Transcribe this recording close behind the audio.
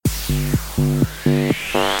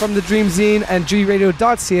From the Dream Zine and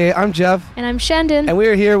GRadio.ca, I'm Jeff. And I'm Shandon. And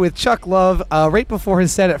we're here with Chuck Love right before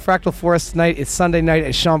his set at Fractal Forest tonight. It's Sunday night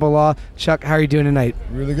at Shambhala. Chuck, how are you doing tonight?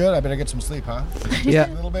 Really good. I better get some sleep, huh? Just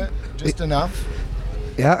Yeah. a little bit. Just enough.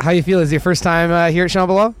 Yeah, how you feel? Is it your first time here at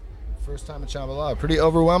Shambhala? First time at Shambhala. Pretty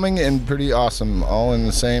overwhelming and pretty awesome, all in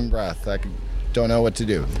the same breath. Don't know what to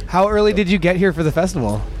do. How early did you get here for the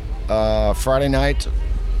festival? Friday night,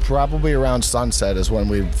 probably around sunset is when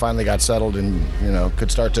we finally got settled and,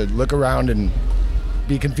 could start to look around and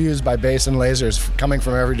be confused by bass and lasers coming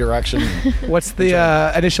from every direction. What's the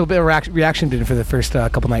initial reaction been for the first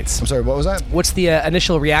couple nights? I'm sorry, what was that? What's the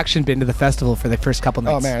initial reaction been to the festival for the first couple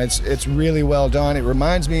nights? Oh man, it's really well done. It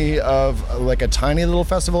reminds me of like a tiny little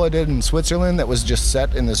festival I did in Switzerland that was just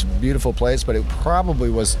set in this beautiful place, but it probably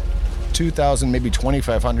was 2,000, maybe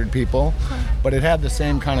 2,500 people, but it had the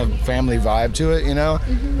same kind of family vibe to it,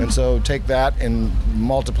 Mm-hmm. And so take that and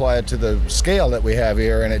multiply it to the scale that we have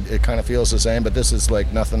here, and it kind of feels the same, but this is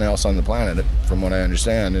like nothing else on the planet, from what I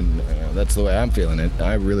understand, and that's the way I'm feeling it.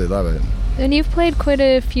 I really love it. And you've played quite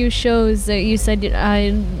a few shows. You said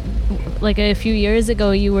like a few years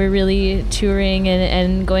ago you were really touring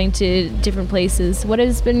and going to different places. What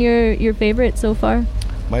has been your favorite so far?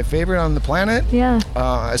 My favorite on the planet? Yeah.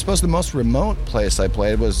 I suppose the most remote place I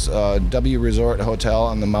played was W Resort Hotel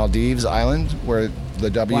on the Maldives island, where the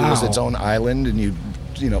W was its own island, and you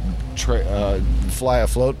fly a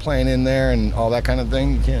float plane in there and all that kind of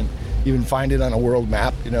thing. You can't even find it on a world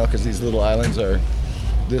map, because these little islands are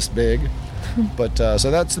this big. But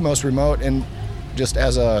so that's the most remote, and just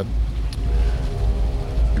as a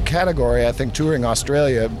category, I think touring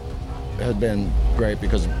Australia had been great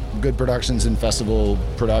because good productions and festival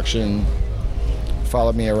production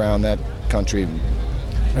followed me around that country.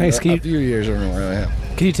 Nice. A few years around. Yeah.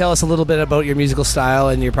 Can you tell us a little bit about your musical style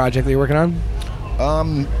and your project that you're working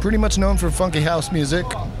on? Pretty much known for funky house music.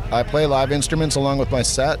 I play live instruments along with my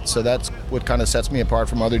set, so that's what kind of sets me apart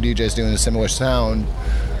from other DJs doing a similar sound.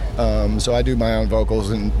 So I do my own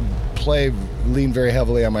vocals and lean very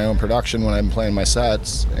heavily on my own production when I'm playing my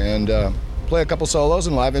sets, and play a couple solos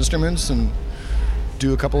and live instruments and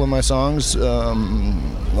do a couple of my songs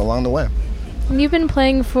along the way. You've been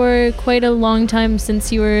playing for quite a long time,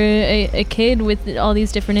 since you were a kid, with all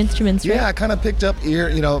these different instruments, right? Yeah, I kind of picked up ear.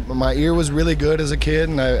 My ear was really good as a kid,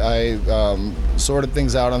 and I sorted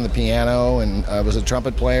things out on the piano, and I was a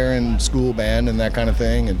trumpet player in school band and that kind of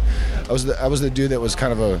thing. And I was the dude that was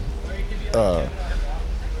kind of a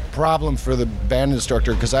problem for the band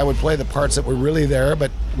instructor, because I would play the parts that were really there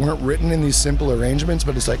but weren't written in these simple arrangements,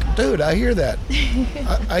 but it's like, dude, I hear that.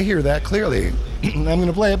 I hear that clearly. I'm going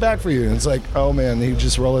to play it back for you. And it's like, oh man, he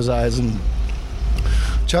just roll his eyes and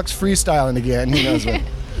Chuck's freestyling again,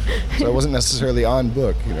 so I wasn't necessarily on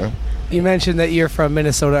book, You mentioned that you're from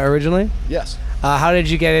Minnesota originally? Yes. How did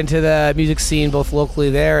you get into the music scene, both locally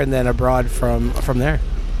there and then abroad from there?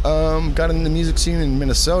 Got in the music scene in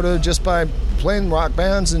Minnesota just by playing rock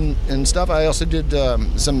bands and stuff. I also did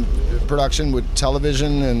some production with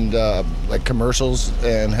television and like commercials,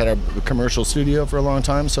 and had a commercial studio for a long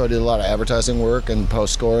time, so I did a lot of advertising work and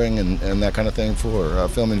post-scoring and that kind of thing for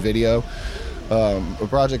film and video. A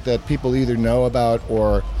project that people either know about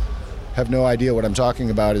or have no idea what I'm talking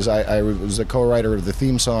about is I was a co-writer of the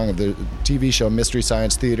theme song of the TV show Mystery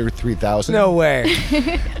Science Theater 3000. No way.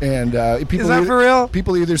 And people is that for real?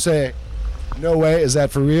 People either say, "No way, is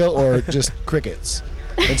that for real?" or just crickets.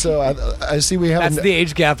 And so I see we have... That's the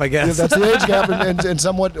age gap, I guess. Yeah, that's the age gap, and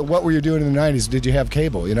somewhat what were you doing in the 90s? Did you have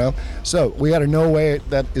cable, So we got a no way,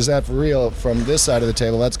 is that for real from this side of the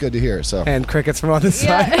table. That's good to hear. So and crickets from on this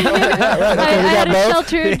side. Okay, right, okay, I had a both.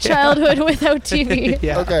 sheltered childhood without TV.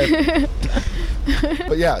 Yeah. Okay.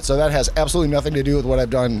 But yeah, so that has absolutely nothing to do with what I've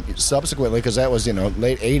done subsequently, because that was,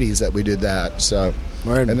 late 80s that we did that. So,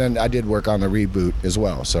 Word. And then I did work on the reboot as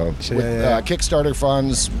well. So with Kickstarter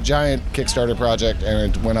funds, giant Kickstarter project,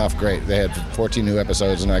 and it went off great. They had 14 new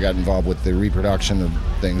episodes, and I got involved with the reproduction of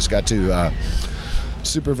things. Got to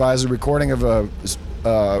supervise the recording of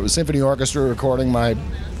a symphony orchestra, recording my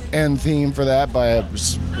end theme for that by a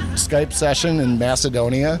Skype session in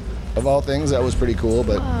Macedonia, of all things. That was pretty cool,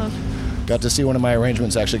 but... Got to see one of my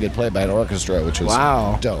arrangements actually get played by an orchestra, which was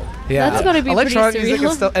dope. Yeah, that's got to be electronic pretty music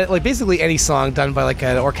surreal. is still, like basically any song done by like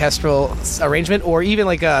an orchestral arrangement or even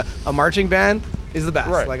like a marching band is the best.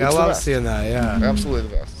 Right, Like I love seeing that. Yeah, absolutely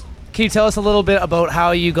the best. Can you tell us a little bit about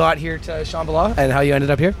how you got here to Shambhala and how you ended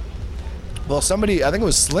up here? Well, somebody, I think it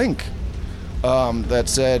was Slink, that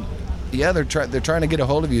said, yeah, they're trying to get a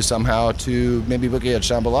hold of you somehow to maybe book you at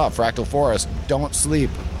Shambhala, Fractal Forest. Don't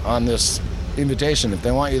sleep on this invitation. If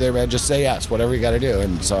they want you there, man, just say yes, whatever you got to do.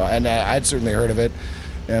 And so, and I'd certainly heard of it,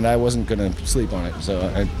 and I wasn't going to sleep on it. So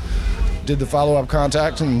I did the follow-up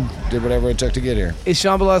contact and did whatever it took to get here. Is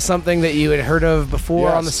Shambhala something that you had heard of before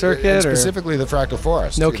Yes, on the circuit? specifically the Fractal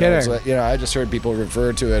Forest. No You know, kidding. it's like, I just heard people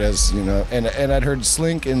refer to it as, and I'd heard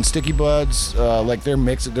Slink and Sticky Buds, like their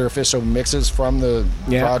official mixes from the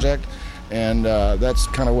project, and that's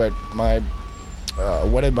kind of what my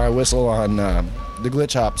wetted my whistle on the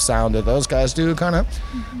glitch hop sound that those guys do, kind of.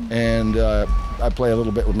 And I play a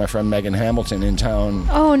little bit with my friend Megan Hamilton in town.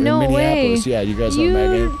 Oh, in no way. Minneapolis. Yeah, you guys know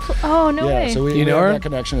Megan. Oh, no way. So we You know have her? that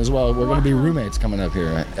connection as well. We're going to be roommates coming up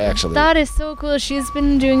here, actually. That is so cool. She's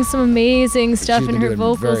been doing some amazing stuff, She's and been her doing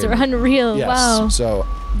vocals very- are unreal. Yes. Wow. So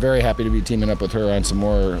very happy to be teaming up with her on some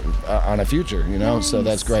more on a future, So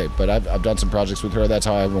that's great. But I've done some projects with her. That's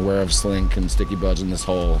how I'm aware of Slink and Sticky Buds and this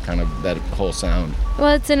whole kind of that whole sound.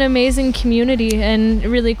 Well, it's an amazing community, and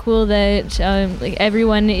really cool that like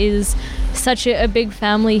everyone is such a big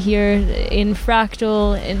family here in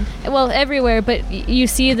Fractal, and everywhere. But you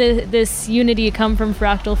see this unity come from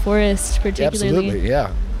Fractal Forest, particularly. Absolutely,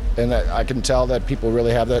 yeah. And I can tell that people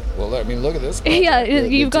really have that. Well, I mean, look at this. Yeah,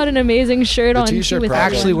 you've got an amazing shirt on. t-shirt with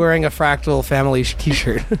project. Actually wearing a Fractal family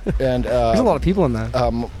t-shirt. And There's a lot of people in that.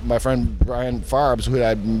 my friend Brian Farbs, who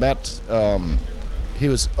I met, he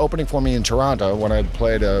was opening for me in Toronto when I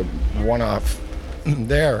played a one-off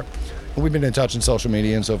there. We've been in touch on social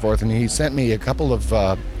media and so forth, and he sent me a couple of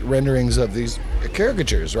renderings of these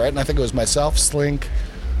caricatures, right? And I think it was myself, Slink,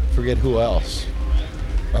 forget who else.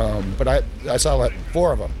 But I saw like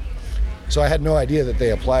 4 of them. So I had no idea that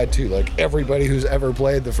they applied to like everybody who's ever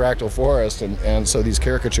played the Fractal Forest, and so these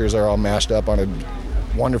caricatures are all mashed up on a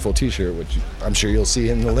wonderful t-shirt, which I'm sure you'll see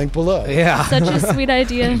in the link below. Yeah. Such a sweet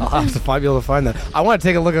idea. I'll have to be able to find that. I want to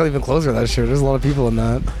take a look at even closer at that shirt. There's a lot of people in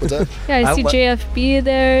that. What's that? Yeah, I see JFB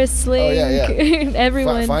there, Slink,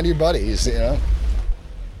 everyone. Find your buddies,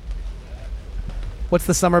 What's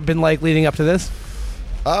the summer been like leading up to this?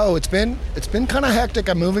 Oh, it's been kind of hectic.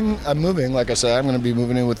 I'm moving. Like I said, I'm going to be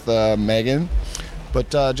moving in with Megan,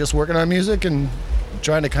 but just working on music and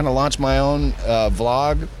trying to kind of launch my own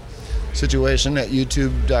vlog situation at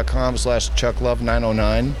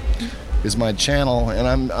youtube.com/chucklove909 is my channel, and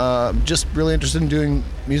I'm just really interested in doing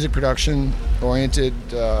music production oriented,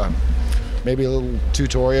 maybe a little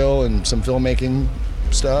tutorial and some filmmaking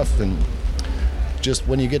stuff. And just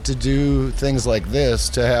when you get to do things like this,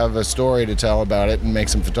 to have a story to tell about it and make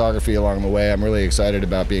some photography along the way, I'm really excited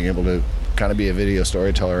about being able to kind of be a video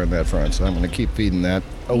storyteller in that front. So I'm going to keep feeding that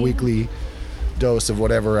a weekly dose of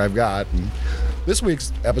whatever I've got. And this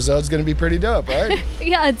week's episode is going to be pretty dope, right?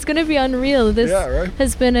 Yeah, it's going to be unreal. This right?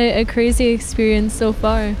 has been a crazy experience so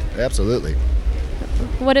far. Absolutely.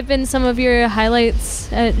 What have been some of your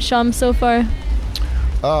highlights at Sham so far?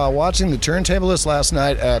 Watching the turntablist last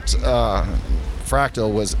night at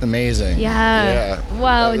Fractal was amazing. Yeah.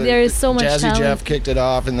 Wow, there is so much Jazzy talent. Jeff kicked it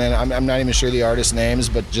off, and then I'm not even sure the artist names,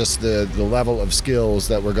 but just the level of skills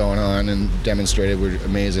that were going on and demonstrated were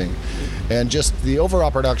amazing. And just the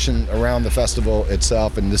overall production around the festival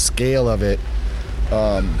itself and the scale of it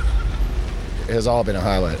has all been a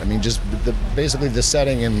highlight. I mean, just basically the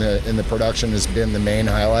setting in the production has been the main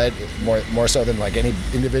highlight, more so than like any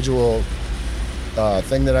individual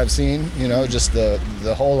thing that I've seen. Just the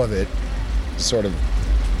whole of it. Sort of.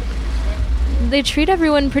 They treat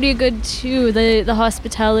everyone pretty good too. The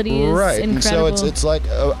hospitality is incredible. And so it's like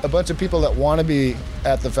a bunch of people that want to be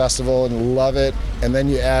at the festival and love it, and then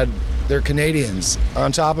you add they're Canadians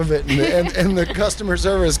on top of it, and the customer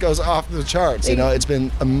service goes off the charts. It's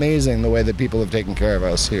been amazing the way that people have taken care of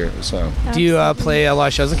us here. So. Do you play a lot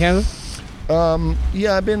of shows in Canada?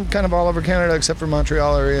 Yeah, I've been kind of all over Canada except for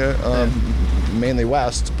Montreal area. Mainly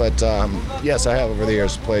west, but yes, I have over the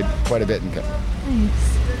years played quite a bit in Canada.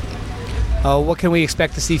 Nice. What can we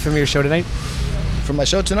expect to see from your show tonight? From my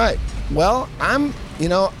show tonight? Well, I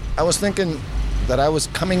was thinking that I was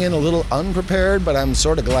coming in a little unprepared, but I'm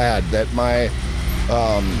sort of glad that my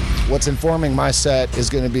what's informing my set is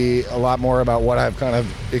going to be a lot more about what I've kind of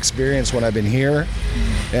experienced when I've been here,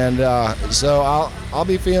 and so I'll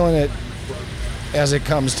be feeling it as it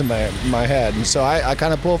comes to my head, and so I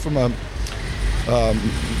kind of pull from a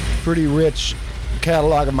pretty rich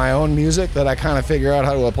catalog of my own music that I kind of figure out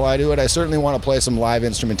how to apply to it. I certainly want to play some live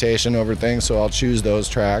instrumentation over things, so I'll choose those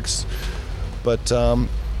tracks. But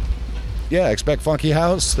expect funky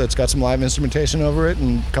house that's got some live instrumentation over it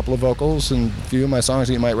and a couple of vocals and a few of my songs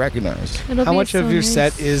that you might recognize. How much of your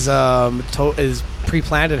set is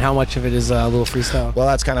pre-planned and how much of it is a little freestyle? Well,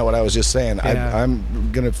 that's kind of what I was just saying. Yeah.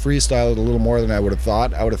 I'm going to freestyle it a little more than I would have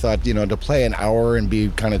thought. I would have thought, to play an hour and be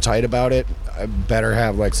kind of tight about it, I better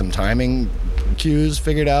have like some timing cues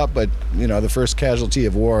figured out, but the first casualty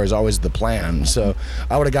of war is always the plan. So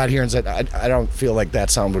I would have got here and said, I don't feel like that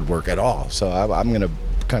sound would work at all. So I'm going to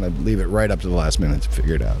kind of leave it right up to the last minute to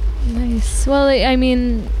figure it out. Nice. Well, I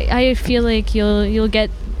mean, I feel like you'll get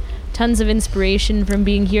tons of inspiration from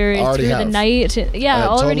being here through the night. Yeah,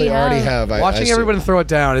 already have. Watching everybody throw it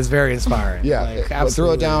down is very inspiring. Yeah,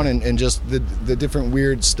 throw it down and just the different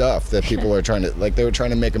weird stuff that people are trying to, like they were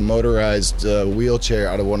trying to make a motorized wheelchair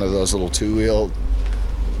out of one of those little two-wheel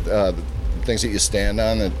things that you stand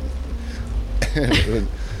on. That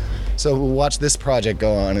so we'll watch this project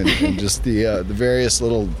go on and just the various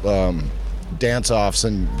little dance-offs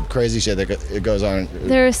and crazy shit that it goes on.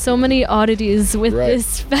 There are so many oddities with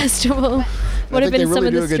this festival. What have been some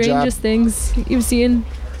of the strangest things you've seen?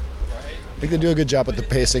 I think they do a good job with the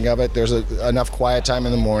pacing of it. There's enough quiet time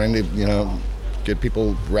in the morning to get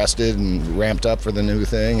people rested and ramped up for the new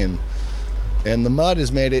thing, and the mud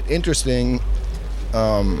has made it interesting.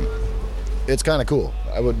 It's kind of cool.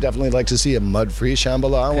 I would definitely like to see a mud-free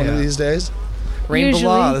Shambhala one of these days.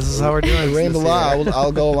 Rainbow, this is how we're doing. Rainbow,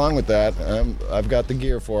 I'll go along with that. I've got the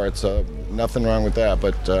gear for it, so nothing wrong with that.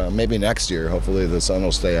 But maybe next year, hopefully the sun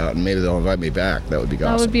will stay out, and maybe they'll invite me back. That would be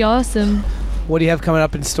awesome. That would be awesome. What do you have coming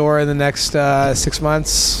up in store in the next 6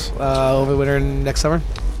 months, over the winter and next summer?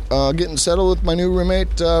 Getting settled with my new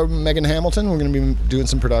roommate, Megan Hamilton. We're going to be doing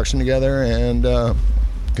some production together and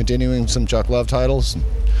continuing some Chuck Love titles.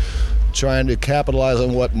 Trying to capitalize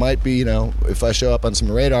on what might be, if I show up on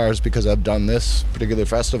some radars because I've done this particular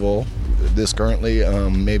festival, this currently,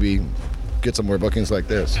 maybe get some more bookings like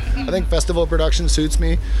this. I think festival production suits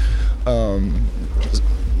me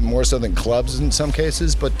more so than clubs in some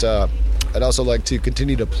cases, but I'd also like to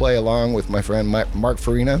continue to play along with my friend Mark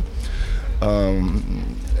Farina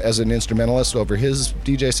as an instrumentalist over his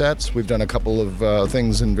DJ sets. We've done a couple of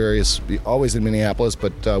things in always in Minneapolis,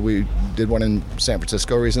 but we did one in San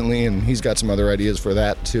Francisco recently, and he's got some other ideas for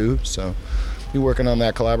that too. So be working on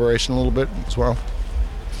that collaboration a little bit as well.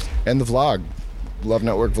 And the vlog, Love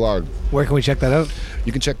Network vlog. Where can we check that out?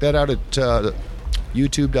 You can check that out at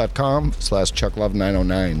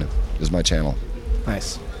youtube.com/ChuckLove909 is my channel.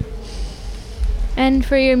 Nice. And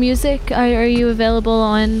for your music, are you available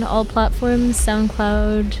on all platforms,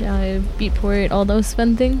 SoundCloud, Beatport, all those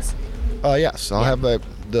fun things? Yes, I'll have the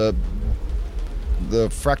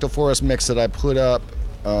Fractal Forest mix that I put up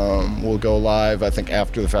will go live, I think,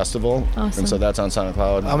 after the festival. Awesome. And so that's on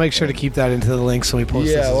SoundCloud. I'll make sure to keep that into the links when we post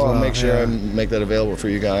this as well. I'll make sure I make that available for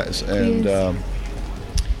you guys. And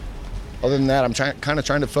other than that, I'm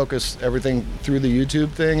trying to focus everything through the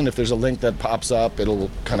YouTube thing, and if there's a link that pops up,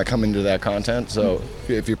 it'll kind of come into that content. So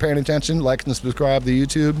if you're paying attention, like and subscribe to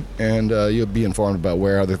YouTube, and you'll be informed about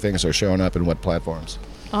where other things are showing up and what platforms.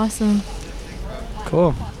 Awesome.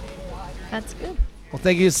 Cool. That's good. Well,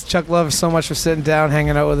 thank you, Chuck Love, so much for sitting down,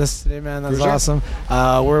 hanging out with us today, man. That was awesome.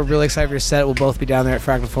 We're really excited for your set. We'll both be down there at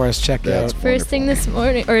Fractal Forest. Check it out. First thing this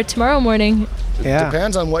morning, or tomorrow morning. It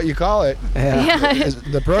depends on what you call it. Yeah.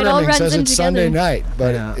 The programming says it's Sunday night,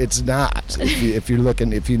 but it's not. If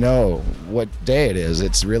you know what day it is,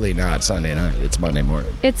 it's really not Sunday night. It's Monday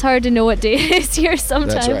morning. It's hard to know what day it is here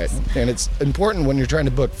sometimes. That's right. And it's important when you're trying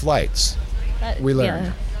to book flights. We learned.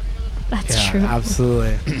 Yeah. That's true.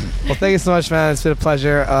 Absolutely. Well, thank you so much, man. It's been a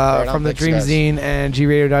pleasure. From the Dream Zine and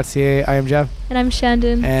gradio.ca, I am Jeff. And I'm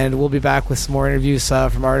Shandon. And we'll be back with some more interviews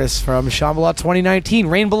from artists from Shambhala 2019.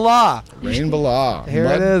 Rainbow. Rainbow. Here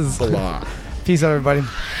it is. Blah. Peace out, everybody.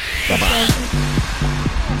 Bye-bye.